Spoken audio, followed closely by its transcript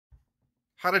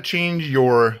How to change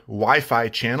your Wi-Fi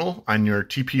channel on your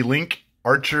TP-Link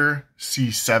Archer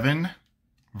C7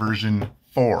 version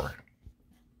 4.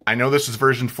 I know this is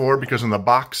version 4 because on the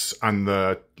box, on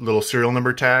the little serial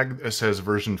number tag, it says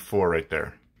version 4 right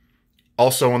there.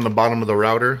 Also on the bottom of the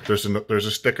router, there's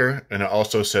a sticker, and it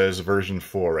also says version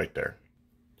 4 right there.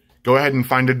 Go ahead and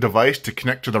find a device to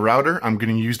connect to the router. I'm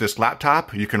going to use this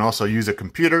laptop. You can also use a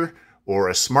computer or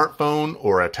a smartphone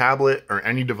or a tablet or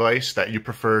any device that you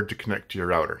prefer to connect to your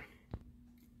router.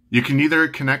 You can either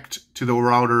connect to the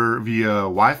router via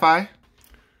Wi-Fi,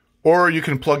 or you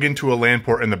can plug into a LAN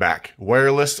port in the back.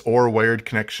 Wireless or wired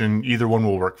connection, either one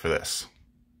will work for this.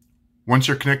 Once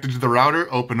you're connected to the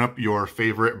router, open up your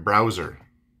favorite browser.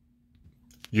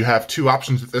 You have two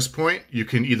options at this point. You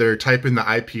can either type in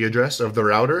the IP address of the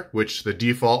router, which the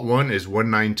default one is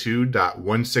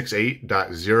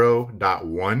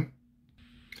 192.168.0.1.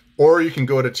 Or you can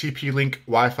go to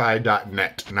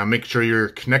tplinkwifi.net. Now make sure you're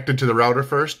connected to the router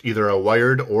first, either a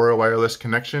wired or a wireless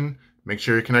connection. Make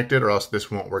sure you're connected or else this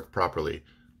won't work properly.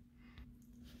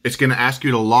 It's going to ask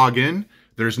you to log in.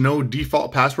 There's no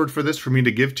default password for this for me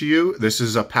to give to you. This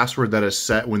is a password that is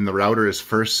set when the router is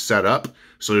first set up.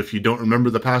 So if you don't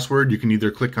remember the password, you can either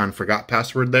click on Forgot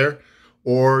Password there,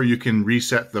 or you can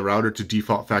reset the router to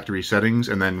default factory settings,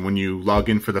 and then when you log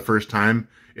in for the first time,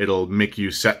 it'll make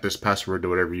you set this password to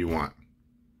whatever you want.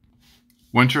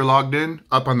 Once you're logged in,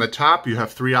 up on the top, you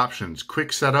have three options: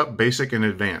 Quick Setup, Basic, and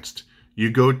Advanced.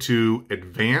 You go to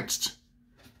Advanced,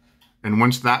 and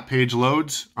once that page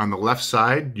loads, on the left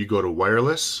side, you go to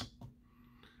Wireless.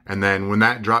 And then when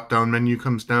that drop-down menu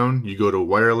comes down, you go to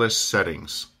Wireless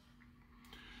Settings.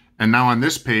 And now on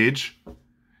this page,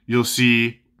 you'll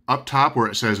see up top where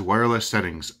it says Wireless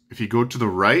Settings. If you go to the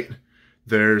right,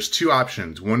 there's two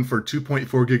options, one for 2.4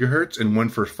 gigahertz and one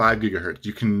for 5 gigahertz.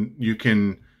 You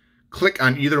can click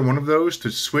on either one of those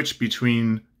to switch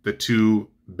between the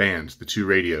two bands, the two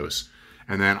radios.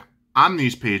 And then on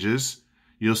these pages,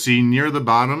 you'll see near the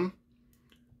bottom,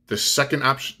 the second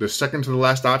to the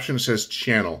last option says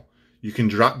channel. You can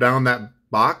drop down that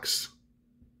box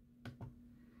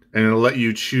and it'll let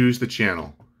you choose the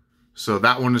channel. So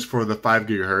that one is for the 5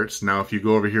 gigahertz. Now if you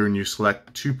go over here and you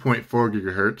select 2.4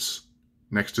 gigahertz,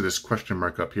 next to this question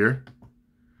mark up here,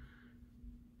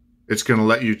 it's going to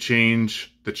let you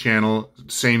change the channel.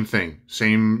 Same thing,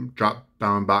 same drop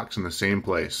down box in the same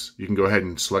place. You can go ahead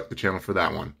and select the channel for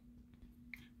that one.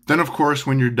 Then of course,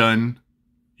 when you're done,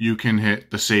 you can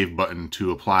hit the save button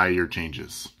to apply your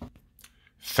changes.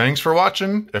 Thanks for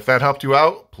watching. If that helped you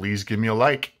out, please give me a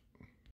like.